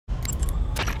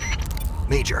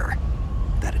Major,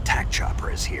 that attack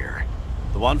chopper is here.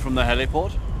 The one from the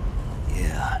heliport?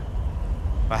 Yeah.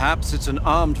 Perhaps it's an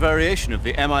armed variation of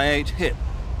the Mi-8 hip.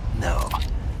 No.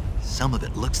 Some of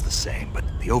it looks the same, but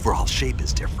the overall shape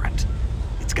is different.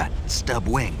 It's got stub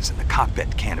wings, and the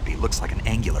cockpit canopy looks like an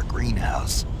angular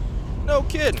greenhouse. No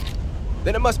kidding.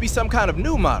 Then it must be some kind of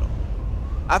new model.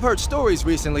 I've heard stories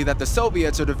recently that the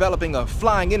Soviets are developing a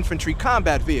flying infantry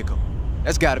combat vehicle.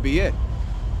 That's gotta be it.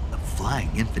 A flying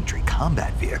infantry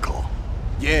combat vehicle?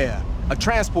 Yeah, a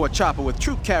transport chopper with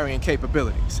troop-carrying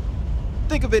capabilities.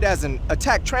 Think of it as an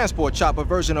attack transport chopper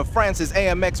version of France's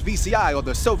AMX VCI or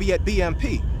the Soviet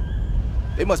BMP.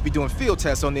 They must be doing field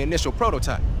tests on the initial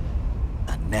prototype.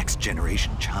 A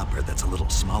next-generation chopper that's a little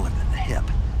smaller than the hip.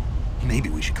 Maybe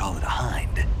we should call it a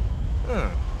Hind.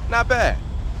 Not bad.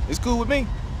 It's cool with me.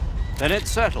 Then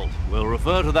it's settled. We'll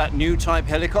refer to that new type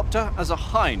helicopter as a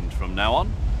Hind from now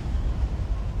on.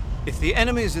 If the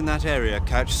enemies in that area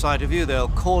catch sight of you, they'll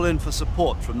call in for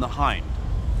support from the Hind.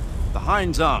 The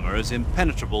Hind's armor is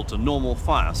impenetrable to normal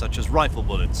fire, such as rifle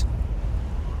bullets.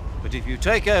 But if you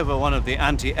take over one of the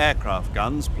anti-aircraft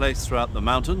guns placed throughout the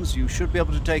mountains, you should be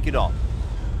able to take it on.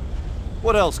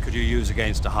 What else could you use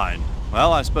against a Hind?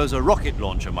 Well, I suppose a rocket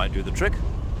launcher might do the trick.